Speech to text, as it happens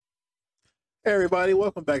Hey everybody,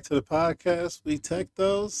 welcome back to the podcast. We Tech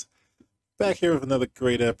Those. Back here with another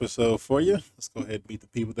great episode for you. Let's go ahead and meet the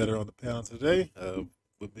people that are on the panel today.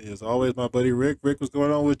 With me as always, my buddy Rick. Rick, what's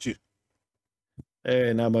going on with you?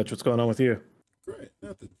 Hey, not much. What's going on with you? Great.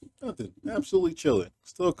 Nothing. Absolutely chilling.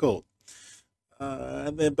 Still cold.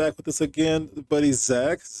 And then back with us again, buddy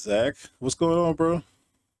Zach. Zach, what's going on, bro?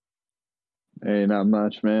 Hey, not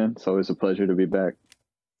much, man. It's always a pleasure to be back.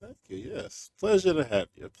 Thank you. Yes. Pleasure to have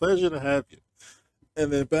you. Pleasure to have you.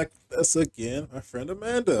 And then back with us again, my friend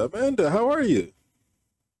Amanda. Amanda, how are you?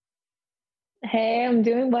 Hey, I'm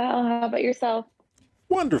doing well. How about yourself?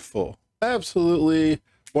 Wonderful. Absolutely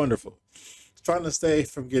wonderful. Trying to stay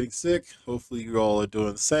from getting sick. Hopefully you all are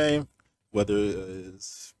doing the same. Weather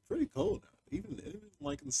is pretty cold, even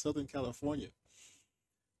like in Southern California.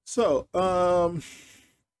 So,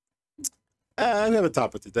 I have a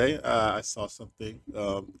topic today. I saw something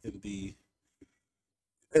in the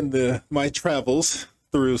my travels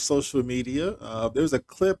through social media. There's a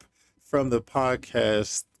clip from the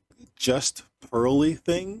podcast Just Pearly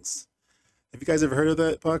Things. Have you guys ever heard of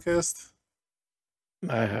that podcast?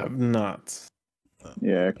 I have not.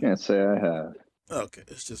 Yeah, I can't say I have. Okay,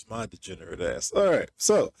 it's just my degenerate ass. All right,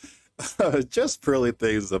 so Just Pearly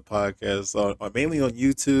Things is a podcast mainly on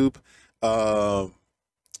YouTube.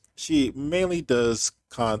 She mainly does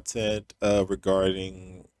content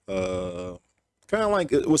regarding kind of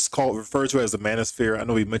like what's called referred to as the manosphere. I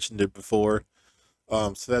know we mentioned it before.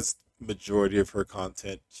 So that's majority of her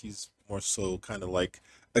content. She's more so kind of like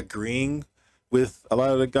agreeing with a lot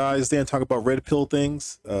of the guys there and talk about red pill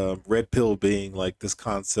things. Red pill being like this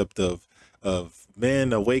concept of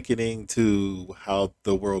men awakening to how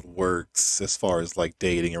the world works as far as like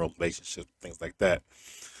dating and relationships, things like that.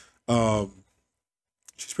 Um,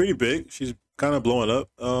 she's pretty big. She's kind of blowing up.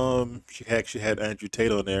 She actually had Andrew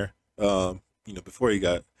Tate on there. Before he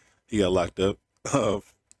got locked up.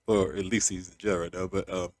 Or at least he's in jail right now. But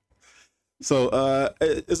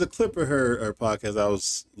it's a clip of her podcast I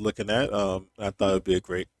was looking at. I thought it'd be a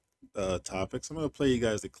great topic. So I'm gonna play you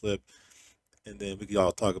guys the clip, and then we can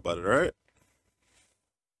all talk about it. All right.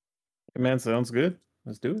 Hey, man, sounds good.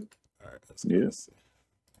 Let's do it. All right. Yes.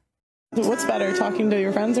 What's better, talking to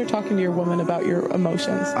your friends or talking to your woman about your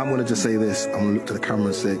emotions? I'm going to just say this. I'm going to look to the camera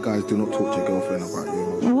and say, guys, do not talk to your girlfriend about your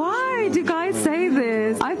emotions. Why do guys say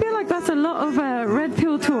this? I feel like that's a lot of red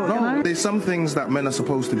pill talk. No, there's some things that men are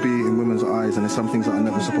supposed to be in women's eyes, and there's some things that are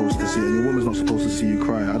never supposed to see. And your woman's not supposed to see you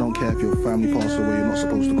cry. I don't care if your family passed away, you're not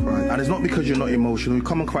supposed to cry. And it's not because you're not emotional. You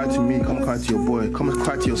come and cry to me, come and cry to your boy, come and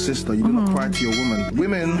cry to your sister. You do not cry to your woman.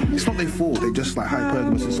 Women, it's not their fault. They're just like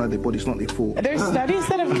hypergamous inside their body. It's not their fault. There's studies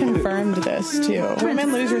that have confirmed this too.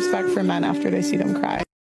 Women lose respect for men after they see them cry.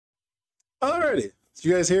 Alrighty. Did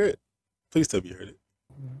you guys hear it? Please tell me you heard it.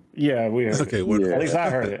 Yeah, we heard Okay. it. Wonderful. At least I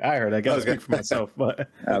heard it. I gotta Okay. speak for myself, but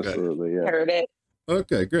Absolutely, yeah. Heard it.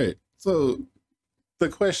 Okay. Great. So the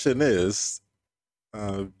question is,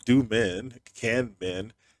 can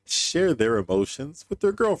men share their emotions with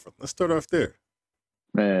their girlfriend? Let's start off there.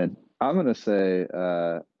 Man, I'm gonna say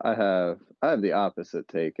I have the opposite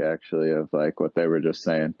take actually of like what they were just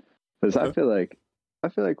saying. Because Okay. I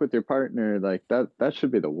feel like with your partner, like that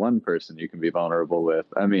should be the one person you can be vulnerable with.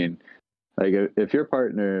 I mean, like if your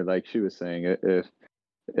partner, like she was saying,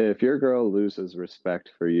 if your girl loses respect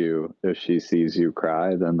for you if she sees you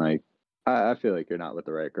cry, then like I feel like you're not with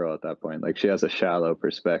the right girl at that point. Like she has a shallow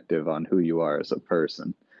perspective on who you are as a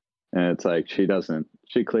person. And it's like she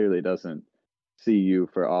clearly doesn't see you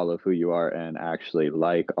for all of who you are and actually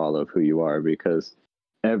like all of who you are, because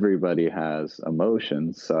everybody has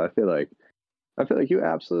emotions. So I feel like you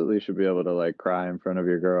absolutely should be able to like cry in front of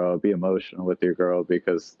your girl, be emotional with your girl,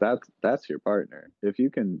 because that's your partner. If you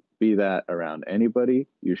can be that around anybody,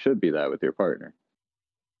 you should be that with your partner.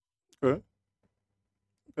 Okay.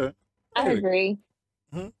 Okay. I agree.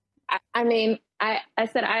 Mhm. I mean, I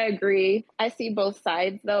said I agree. I see both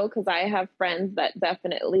sides though, because I have friends that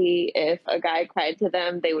definitely, if a guy cried to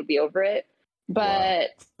them, they would be over it.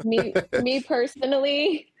 But me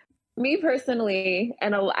personally,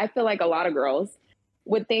 and I feel like a lot of girls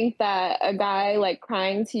would think that a guy like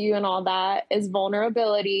crying to you and all that is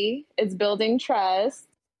vulnerability, it's building trust.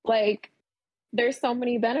 Like, there's so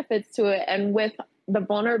many benefits to it, and with the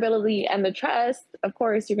vulnerability and the trust, of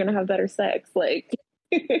course, you're gonna have better sex. Like,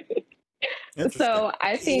 Interesting. so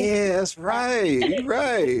I think Yes, right,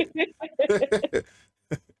 right.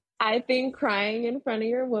 I think crying in front of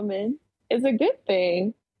your woman is a good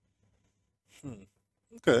thing.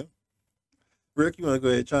 Okay. Rick, you want to go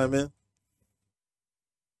ahead and chime in?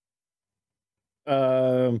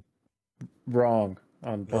 wrong.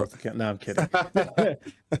 on both accounts. No, I'm kidding.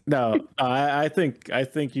 No, I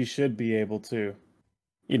think you should be able to,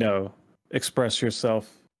 express yourself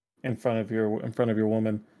in front of your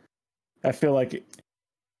woman. I feel like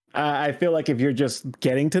if you're just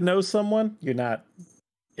getting to know someone, you're not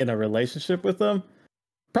in a relationship with them.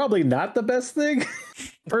 Probably not the best thing,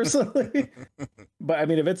 personally. But I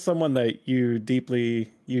mean, if it's someone that you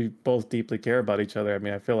both deeply care about each other, I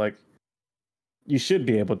mean, I feel like you should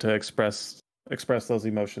be able to express those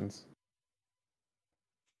emotions.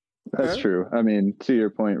 That's true. I mean, to your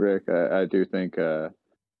point, Rick, I do think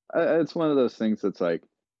it's one of those things that's like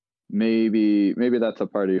maybe that's a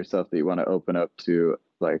part of yourself that you want to open up to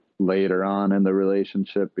like later on in the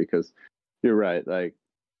relationship, because you're right. Like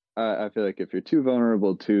I feel like if you're too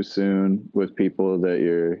vulnerable too soon with people that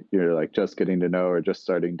you're like just getting to know or just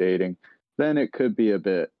starting dating, then it could be a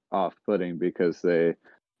bit off-putting because they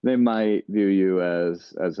might view you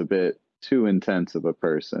as a bit too intense of a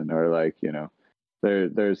person, or like,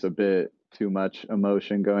 there's a bit too much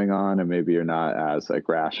emotion going on, and maybe you're not as like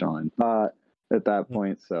rational in thought at that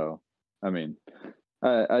point. So I mean,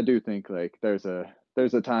 I do think like there's a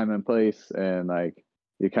time and place, and like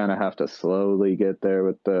you kind of have to slowly get there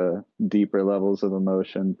with the deeper levels of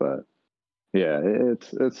emotion. But yeah,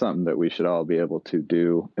 it's something that we should all be able to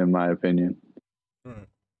do, in my opinion. I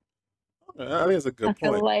think it's a good I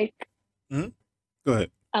point. feel like Go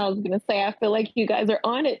ahead. I was gonna say, I feel like you guys are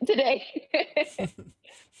on it today.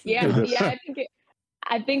 Yeah.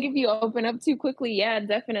 I think if you open up too quickly, yeah,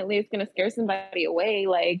 definitely it's gonna scare somebody away.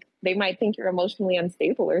 Like they might think you're emotionally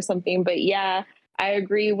unstable or something. But yeah, I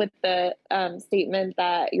agree with the statement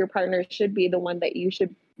that your partner should be the one that you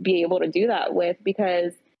should be able to do that with,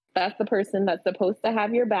 because that's the person that's supposed to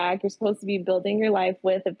have your back. You're supposed to be building your life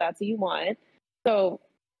with, if that's what you want. So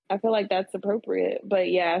I feel like that's appropriate. But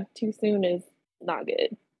yeah, too soon is not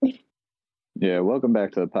good. Yeah, welcome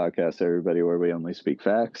back to the podcast, everybody, where we only speak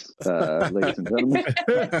facts, ladies and gentlemen.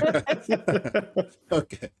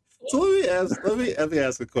 Okay, so let me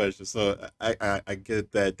ask a question. So I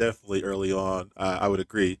get that definitely early on. I would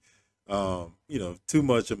agree. Too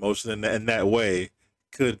much emotion in that way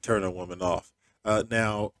could turn a woman off.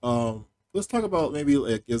 Now, let's talk about maybe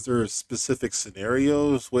like, is there specific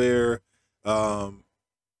scenarios where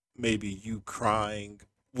maybe you crying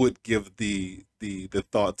would give the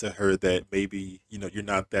thought to her that maybe you're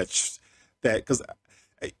not that because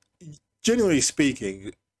generally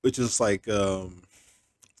speaking, which is like to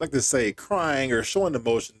say crying or showing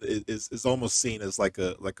emotion is almost seen as like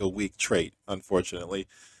a weak trait, unfortunately.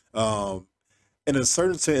 And in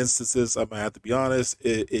certain instances, I might have to be honest,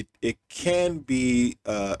 it can be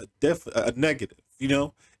a negative,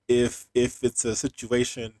 if it's a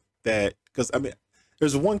situation that, because I mean,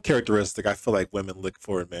 there's one characteristic I feel like women look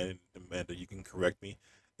for in men, Amanda, you can correct me,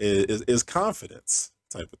 is confidence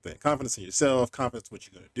type of thing. Confidence in yourself, confidence in what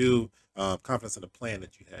you're going to do, confidence in the plan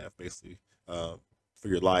that you have, basically, for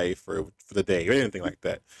your life or for the day or anything like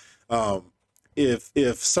that.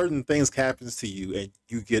 If certain things happens to you and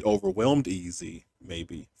you get overwhelmed easy,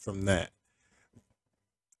 maybe from that,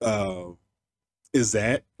 is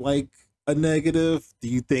that like a negative? Do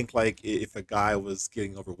you think like if a guy was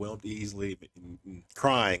getting overwhelmed easily and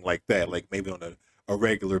crying like that, like maybe on a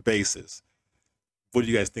regular basis, what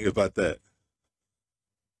do you guys think about that?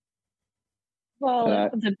 Well,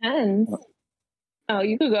 it depends. Oh,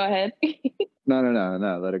 you could go ahead.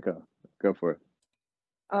 No, let it go. Go for it.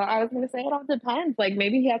 I was going to say it all depends. Like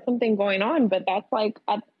maybe he has something going on, but that's like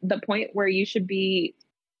at the point where you should be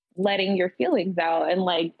letting your feelings out and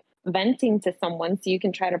like venting to someone so you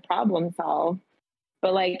can try to problem solve.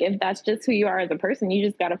 But like if that's just who you are as a person, you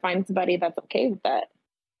just got to find somebody that's okay with that.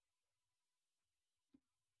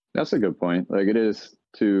 That's a good point. Like it is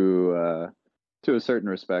to a certain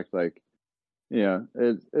respect. Like,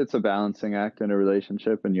 it's a balancing act in a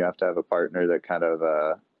relationship, and you have to have a partner that kind of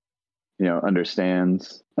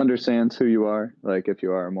understands who you are. Like if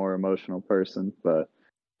you are a more emotional person, but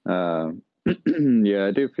yeah,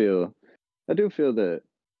 I do feel that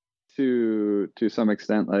to some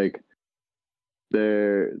extent, like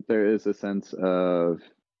there is a sense of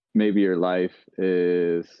maybe your life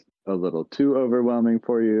is a little too overwhelming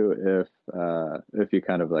for you if you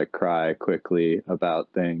kind of like cry quickly about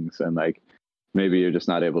things, and like maybe you're just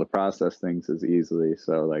not able to process things as easily.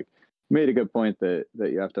 So like you made a good point that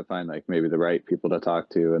you have to find like maybe the right people to talk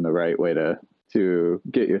to and the right way to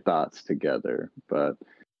get your thoughts together. But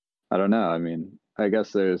I don't know. I mean, I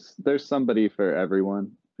guess there's somebody for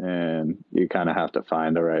everyone, and you kind of have to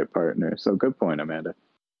find the right partner. So good point, Amanda.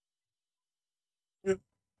 Yeah.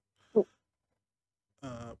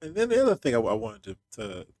 And then the other thing I wanted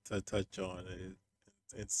to touch on is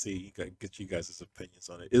and see, get you guys' opinions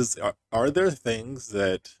on it. Are there things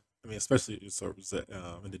that, I mean, especially sort of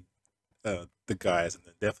in the guys, and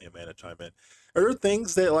then definitely Amanda chime in. Are there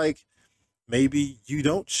things that like maybe you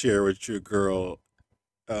don't share with your girl?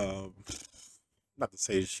 Um, Not to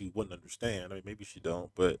say she wouldn't understand. I mean, maybe she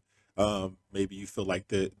don't, but maybe you feel like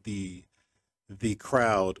the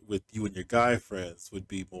crowd with you and your guy friends would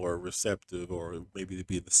be more receptive, or maybe to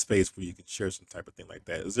be in the space where you can share some type of thing like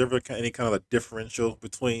that. Is there ever any kind of a differential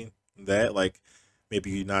between that? Like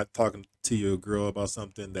maybe you're not talking to your girl about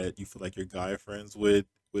something that you feel like your guy friends would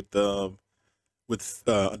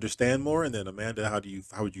understand more, and then Amanda, how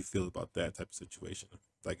would you feel about that type of situation?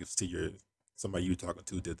 Like if to your somebody you talking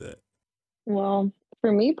to did that. Well,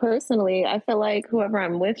 for me personally, I feel like whoever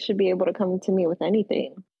I'm with should be able to come to me with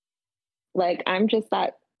anything. Like, I'm just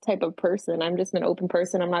that type of person. I'm just an open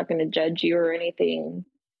person. I'm not going to judge you or anything.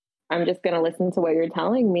 I'm just going to listen to what you're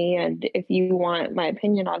telling me. And if you want my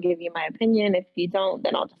opinion, I'll give you my opinion. If you don't,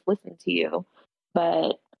 then I'll just listen to you.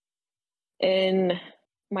 But in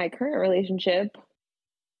my current relationship,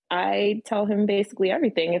 I tell him basically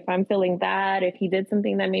everything. If I'm feeling bad, if he did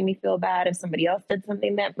something that made me feel bad, if somebody else did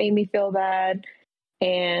something that made me feel bad.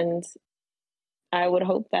 And I would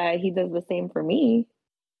hope that he does the same for me.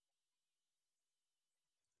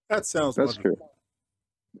 That sounds That's wonderful.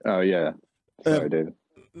 true. Oh yeah. Sorry, David.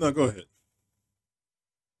 No, go ahead.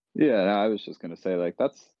 Yeah, no, I was just gonna say like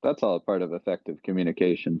that's all a part of effective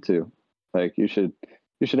communication too. Like you should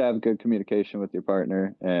have good communication with your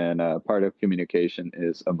partner, and part of communication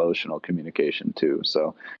is emotional communication too.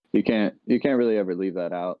 So you can't really ever leave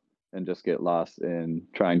that out and just get lost in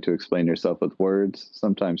trying to explain yourself with words.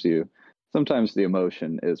 Sometimes the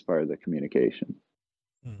emotion is part of the communication.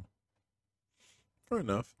 Fair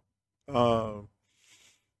enough. Um,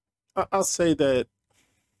 I'll say that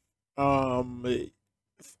um, me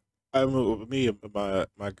and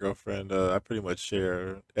my girlfriend. I pretty much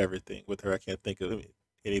share everything with her. I can't think of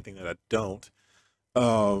anything that I don't.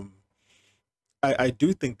 Um, I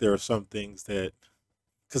do think there are some things that,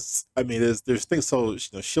 because I mean, there's things. So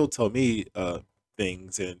she'll tell me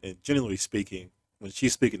things, and generally speaking, when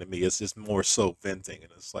she's speaking to me, it's just more so venting,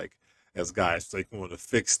 and it's like as guys, like we want to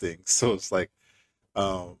fix things. So it's like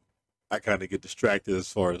um, I kind of get distracted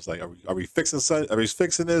as far as like, are we fixing something? Are we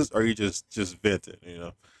fixing this? Or are you just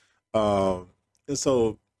venting? And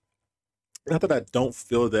so not that I don't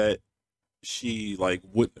feel that she like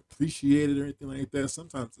wouldn't appreciate it or anything like that.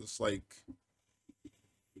 Sometimes it's like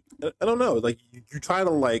I don't know. Like you try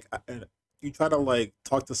to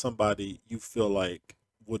talk to somebody you feel like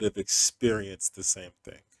would have experienced the same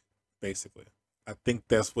thing. Basically, I think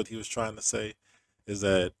that's what he was trying to say. Is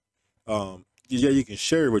that yeah, you can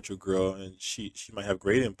share it with your girl, and she might have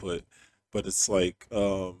great input, but it's like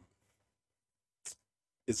talking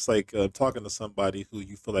to somebody who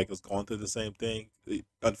you feel like has gone through the same thing.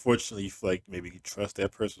 Unfortunately, you feel like maybe you trust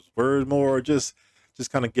that person's word more, or just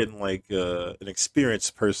kind of getting like an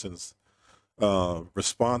experienced person's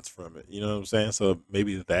response from it. You know what I'm saying? So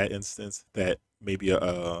maybe that instance that maybe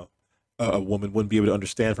a woman wouldn't be able to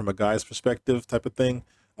understand from a guy's perspective, type of thing.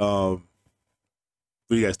 What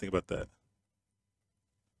do you guys think about that?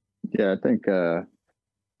 Yeah, I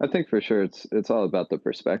think for sure it's all about the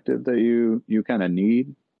perspective that you kind of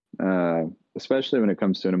need, especially when it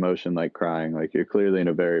comes to an emotion like crying. Like you're clearly in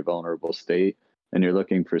a very vulnerable state, and you're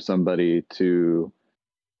looking for somebody to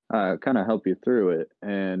kind of help you through it,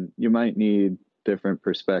 and you might need different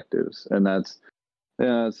perspectives. And that's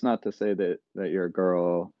it's not to say that your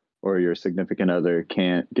girl or your significant other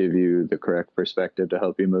can't give you the correct perspective to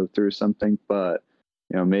help you move through something, but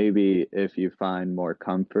maybe if you find more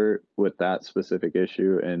comfort with that specific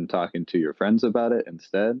issue and talking to your friends about it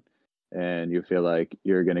instead, and you feel like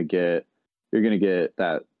you're gonna get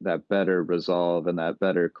that better resolve and that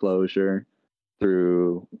better closure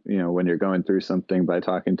through when you're going through something by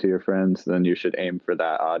talking to your friends, then you should aim for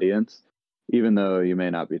that audience, even though you may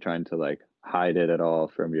not be trying to like hide it at all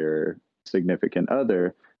from your significant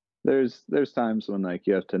other. There's times when like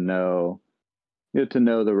you have to know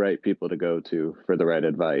the right people to go to for the right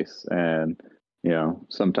advice. And,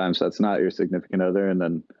 sometimes that's not your significant other. And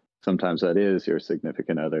then sometimes that is your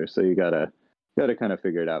significant other. So you gotta kind of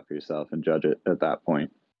figure it out for yourself and judge it at that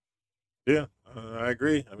point. Yeah, I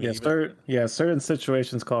agree. I mean, Certain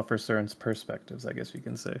situations call for certain perspectives, I guess you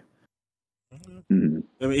can say. Mm-hmm.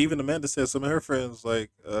 I mean, even Amanda said some of her friends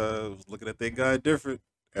like was looking at that guy different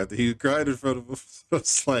after he cried in front of them. So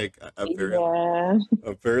it's like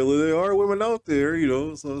apparently there are women out there,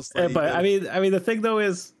 So it's like, but I mean, the thing though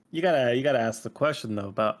is you gotta ask the question though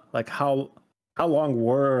about like how long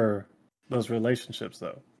were those relationships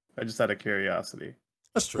though? I just out of curiosity.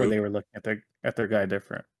 That's where true. they were looking at their guy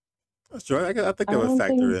different. That's true. I think I that would don't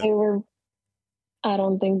factor think in. they were. I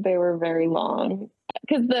don't think they were very long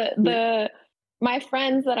because the my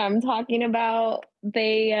friends that I'm talking about,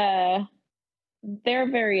 they're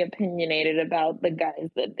very opinionated about the guys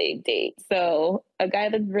that they date. So a guy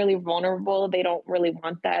that's really vulnerable, they don't really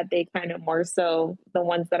want that. They kind of more so the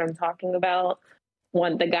ones that I'm talking about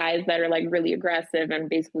want the guys that are like really aggressive and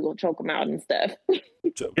basically will choke them out and stuff.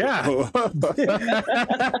 Yeah.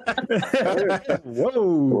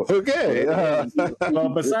 Whoa. Okay. Well,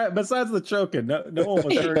 besides the choking, no one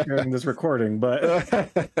was hurt during this recording, but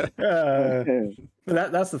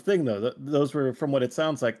that's the thing though. Those were, from what it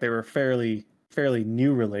sounds like, they were fairly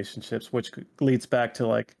new relationships, which leads back to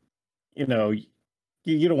like, you know,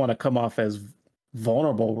 you don't want to come off as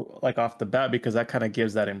vulnerable like off the bat, because that kind of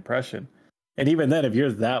gives that impression. And even then, if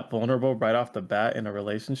you're that vulnerable right off the bat in a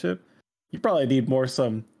relationship, you probably need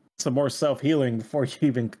some more self-healing before you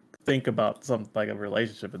even think about something like a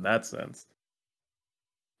relationship in that sense.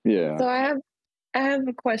 Yeah. So I have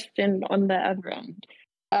a question on the other end.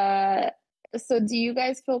 So do you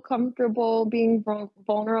guys feel comfortable being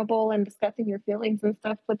vulnerable and discussing your feelings and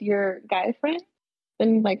stuff with your guy friend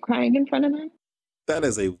and like crying in front of them? That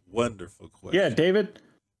is a wonderful question. Yeah, David.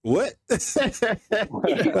 What?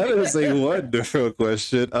 That is a wonderful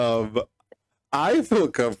question. I feel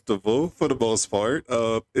comfortable for the most part.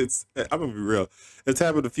 I'm gonna be real. It's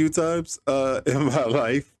happened a few times in my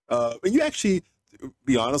life. And you actually,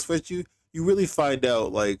 be honest with you, you really find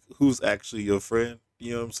out like who's actually your friend.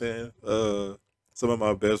 You know what I'm saying? Some of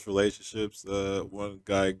my best relationships. One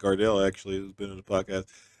guy, Gardell, actually, who's been in the podcast,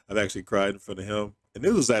 I've actually cried in front of him, and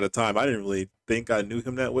it was at a time I didn't really think I knew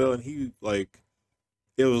him that well, and he like.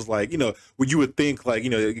 It was like, when you would think like,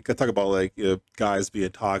 you could talk about like guys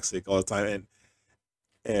being toxic all the time,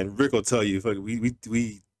 and Rick will tell you like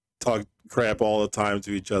we talk crap all the time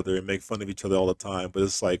to each other and make fun of each other all the time, but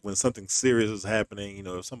it's like when something serious is happening,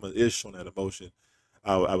 if someone is showing that emotion,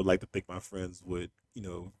 I would like to think my friends would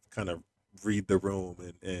kind of read the room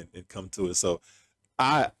and come to it. So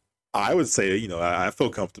I would say, I feel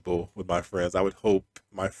comfortable with my friends. I would hope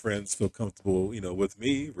my friends feel comfortable, with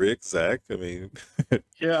me, Rick, Zach. I mean,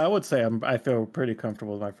 yeah, I would say I feel pretty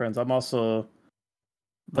comfortable with my friends. I'm also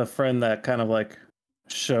the friend that kind of like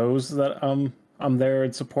shows that I'm there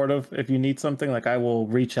and supportive. If you need something, like I will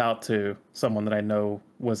reach out to someone that I know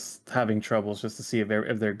was having troubles just to see if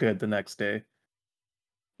they're good the next day.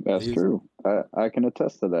 That's true. I can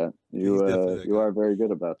attest to that. You are very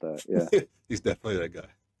good about that. Yeah. He's definitely that guy.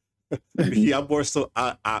 Yeah, I'm more so.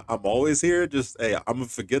 I'm always here. Just hey, I'm gonna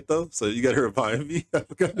forget though, so you gotta remind me. I'm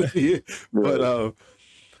gonna be here. But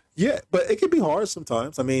yeah, but it can be hard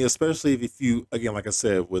sometimes. I mean, especially if you, again, like I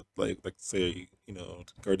said, with like say,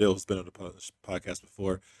 Gardell's been on the podcast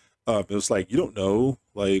before. It was like you don't know,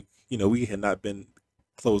 like we had not been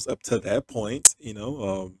close up to that point,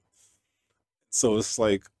 so it's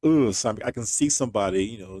like, so I can see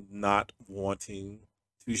somebody, not wanting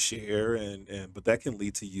to share, but that can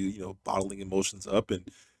lead to you, bottling emotions up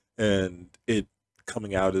and it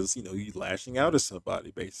coming out as, you lashing out at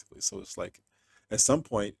somebody basically. So it's like at some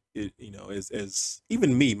point, it, as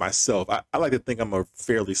even me myself, I like to think I'm a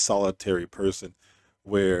fairly solitary person,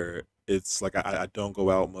 where it's like I don't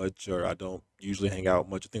go out much, or I don't usually hang out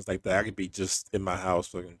much, or things like that. I could be just in my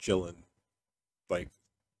house, like chilling, like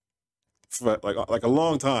for like a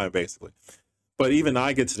long time basically. But even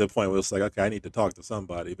I get to the point where it's like, okay, I need to talk to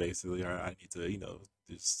somebody basically, or I need to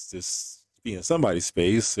just be in somebody's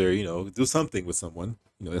space, or do something with someone.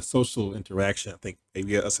 That social interaction, I think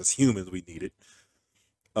maybe us as humans, we need it.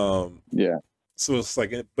 Yeah. So it's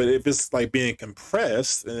like, but if it's like being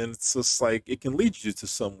compressed, and it's just like it can lead you to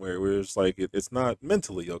somewhere where it's like it's not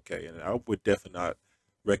mentally okay, and I would definitely not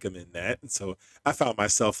recommend that. And so I found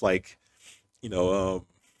myself like,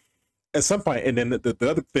 at some point, and then the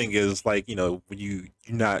other thing is like, when you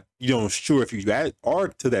don't sure if you are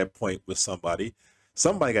to that point with somebody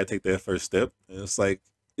got to take that first step, and it's like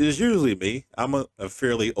it's usually me. I'm a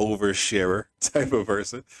fairly oversharer type of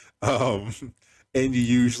person, and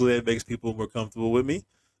usually it makes people more comfortable with me.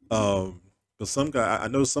 But I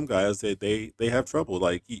know some guys that they have trouble.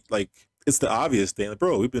 Like it's the obvious thing. Like,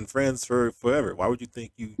 bro, we've been friends for forever. Why would you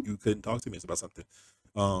think you couldn't talk to me about something?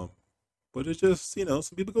 But it's just,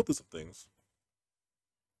 some people go through some things.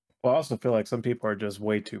 Well, I also feel like some people are just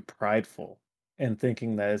way too prideful and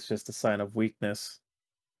thinking that it's just a sign of weakness.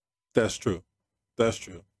 That's true. That's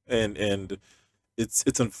true. And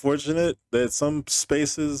it's unfortunate that some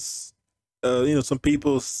spaces, some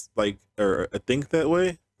people like or think that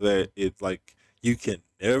way, that it like you can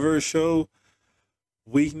never show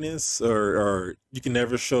weakness, or you can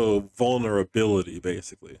never show vulnerability.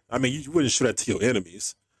 Basically, I mean, you wouldn't show that to your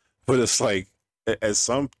enemies, but it's like at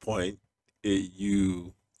some point,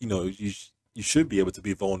 you should be able to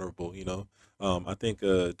be vulnerable. I think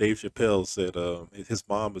Dave Chappelle said his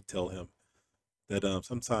mom would tell him that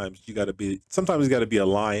sometimes you got to be a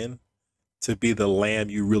lion to be the lamb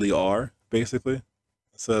you really are. Basically,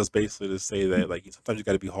 so it's basically to say that like sometimes you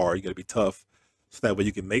got to be hard, you got to be tough, so that way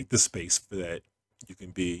you can make the space for that. You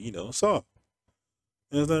can be, soft.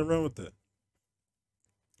 And there's nothing wrong with that.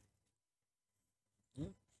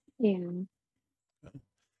 Yeah.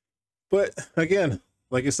 But again,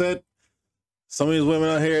 like you said, some of these women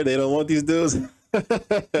out here, they don't want these dudes. They're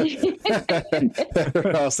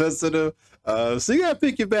all sensitive. So you gotta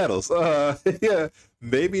pick your battles. Yeah,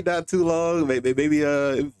 maybe not too long. Maybe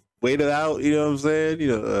wait it out. You know what I'm saying?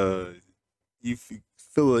 You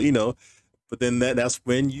feel but then that's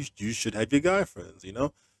when you should have your guy friends.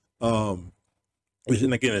 And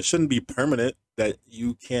again, it shouldn't be permanent that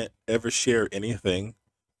you can't ever share anything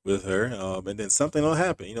with her. And then something will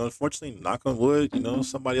happen. Unfortunately, knock on wood.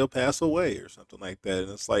 Somebody will pass away or something like that.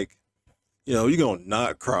 And it's like, you're gonna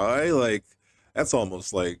not cry. Like that's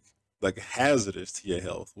almost like hazardous to your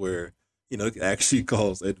health, where it can actually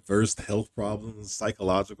cause adverse health problems,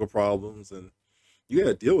 psychological problems, and you got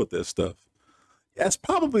to deal with this stuff. That's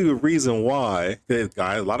probably the reason why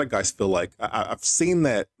a lot of guys feel like I've seen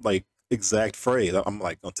that like exact phrase. I'm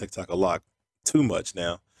like on TikTok a lot, too much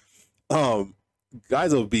now.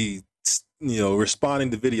 Guys will be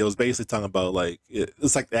responding to videos basically talking about like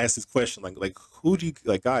it's like they ask this question like who do you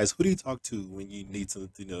talk to when you need to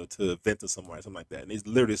to vent to someone or something like that, and they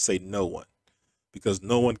literally say no one, because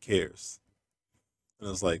no one cares. And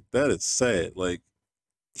it's like, that is sad. Like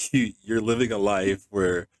you're living a life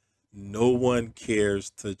where no one cares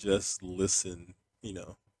to just listen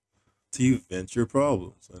to you vent your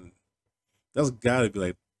problems, and that's got to be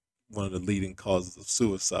like one of the leading causes of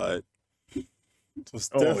suicide.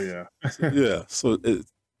 So yeah. So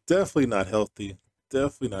it's definitely not healthy.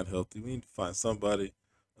 Definitely not healthy. We need to find somebody.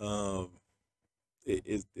 You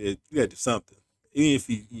gotta do something. Even if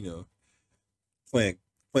you playing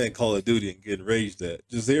Call of Duty and getting raged at,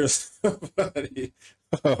 just hear somebody.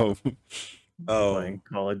 Playing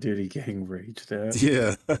Call of Duty, getting raged at.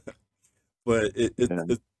 Yeah, but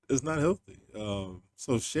it's not healthy.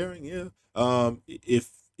 So sharing, yeah.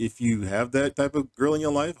 If you have that type of girl in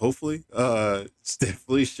your life, hopefully, it's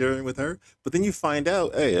definitely sharing with her. But then you find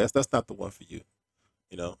out, hey, that's not the one for you.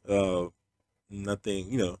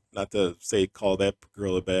 Nothing, not to say call that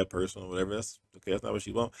girl a bad person or whatever. That's okay. That's not what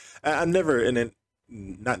she wants. I never, and then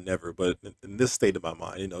not never, but in this state of my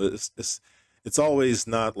mind, it's always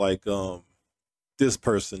not like this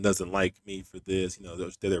person doesn't like me for this.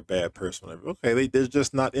 They're a bad person, whatever. Okay, they're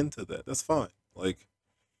just not into that. That's fine. Like,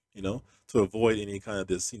 to avoid any kind of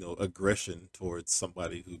this, aggression towards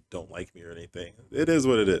somebody who don't like me or anything. It is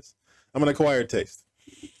what it is. I'm an acquired taste.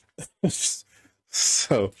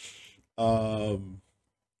 So, but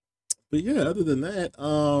yeah, other than that,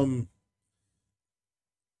 so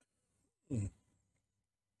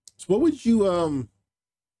what would you,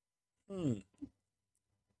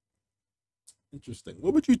 interesting.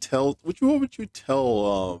 What would you tell,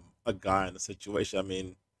 a guy in a situation? I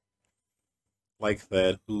mean, like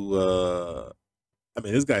that, who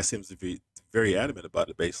this guy seems to be very adamant about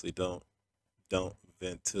it. Basically, don't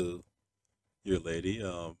vent to your lady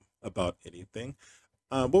about anything.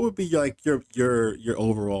 What would be like your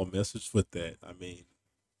overall message with that? I mean,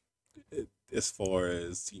 as far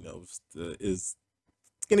as is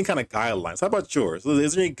any kind of guidelines. How about yours?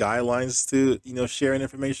 Is there any guidelines to sharing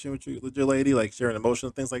information with your lady, like sharing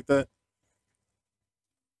emotional things like that?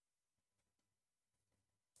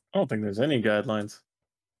 I don't think there's any guidelines.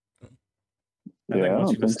 I Yeah, think I once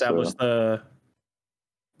don't you've think established so.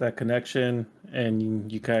 that connection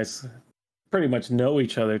and you guys pretty much know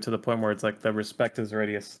each other to the point where it's like the respect is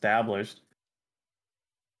already established,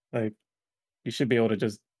 like you should be able to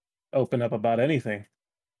just open up about anything.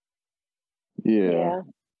 Yeah, I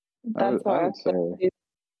That's would, how I I would say. feel too.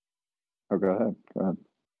 Oh, go ahead. Go ahead.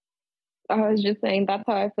 I was just saying that's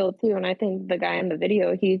how I feel too. And I think the guy in the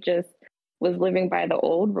video, he just was living by the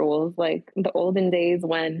old rules, like the olden days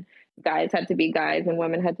when guys had to be guys and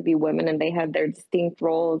women had to be women, and they had their distinct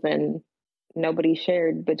roles and nobody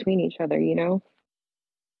shared between each other, Yeah,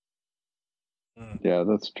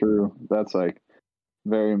 that's true. That's like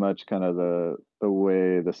very much kind of the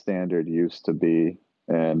way the standard used to be,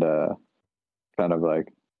 and kind of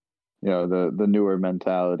like the newer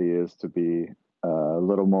mentality is to be a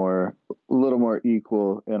little more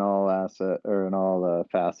equal in all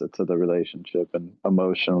facets of the relationship, and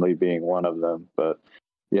emotionally being one of them. But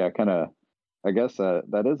yeah, kind of. I guess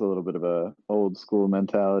that is a little bit of a old school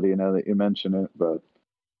mentality now that you mention it. But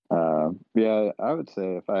yeah, I would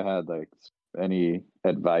say if I had like any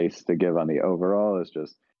advice to give on the overall, is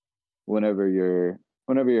just whenever you're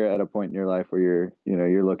at a point in your life where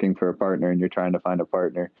you're looking for a partner and you're trying to find a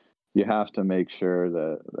partner, you have to make sure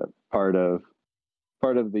that part of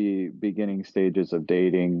the beginning stages of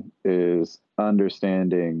dating is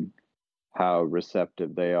understanding how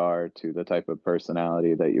receptive they are to the type of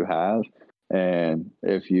personality that you have. And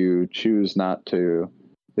if you choose not to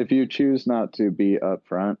be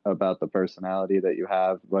upfront about the personality that you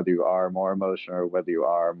have, whether you are more emotional or whether you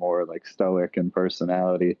are more like stoic in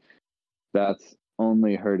personality, that's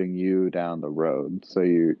only hurting you down the road. So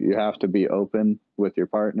you have to be open with your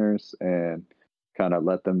partners and kind of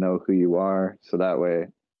let them know who you are. So that way,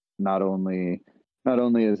 not only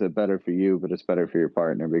is it better for you, but it's better for your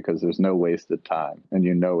partner because there's no wasted time and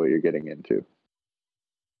you know what you're getting into.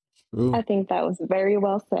 True. I think that was very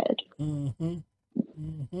well said. Mm-hmm.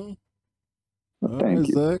 Mm-hmm. Well, thank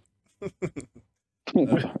you. Zach.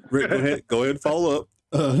 Rick, go ahead and follow up.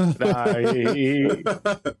 Nah,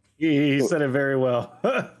 he said it very well.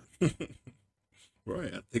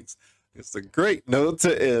 Right. I think it's a great note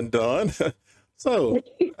to end on. So,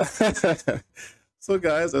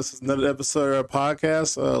 guys, this is another episode of our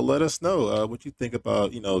podcast. Let us know what you think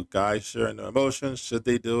about, guys sharing their emotions. Should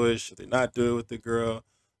they do it? Should they not do it with the girl?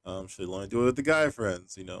 Should they only do it with the guy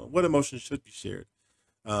friends? What emotions should be shared?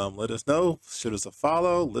 Let us know. Shoot us a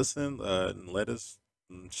follow, listen, and let us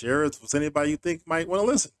share it with anybody you think might want to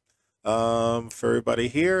listen. For everybody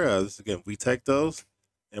here, this is again, We Tech Those,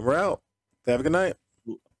 and we're out. Have a good night.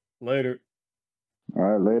 Later. All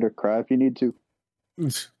right, later. Cry if you need to.